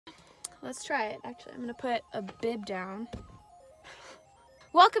let's try it. Actually, I'm gonna put a bib down.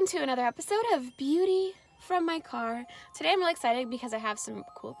 Welcome to another episode of Beauty from my car. Today I'm really excited because I have some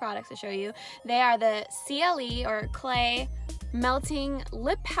cool products to show you. They are the CLE or CLE Melting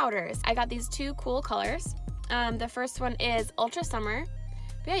Lip Powders. I got these two cool colors. The first one is Ultra Summer.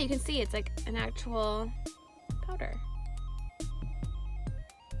 But yeah, you can see it's like an actual powder.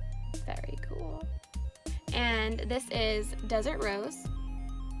 Very cool. And this is Desert Rose.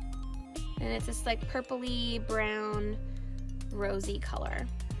 And it's this like purpley brown rosy color.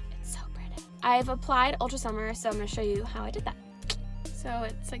 It's so pretty. I've applied Ultra Summer, so I'm going to show you how I did that. So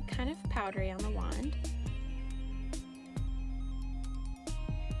it's like kind of powdery on the wand.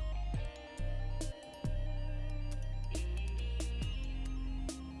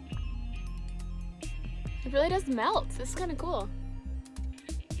 It really does melt. This is kind of cool.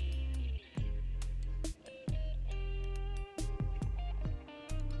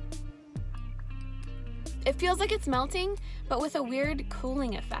 It feels like it's melting, but with a weird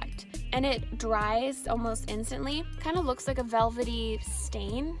cooling effect. And it dries almost instantly. Kind of looks like a velvety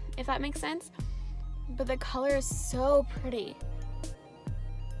stain, if that makes sense. But the color is so pretty.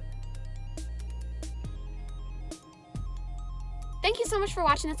 Thank you so much for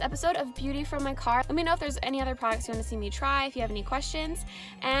watching this episode of Beauty from my car. Let me know if there's any other products you want to see me try, if you have any questions,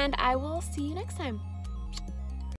 and I will see you next time.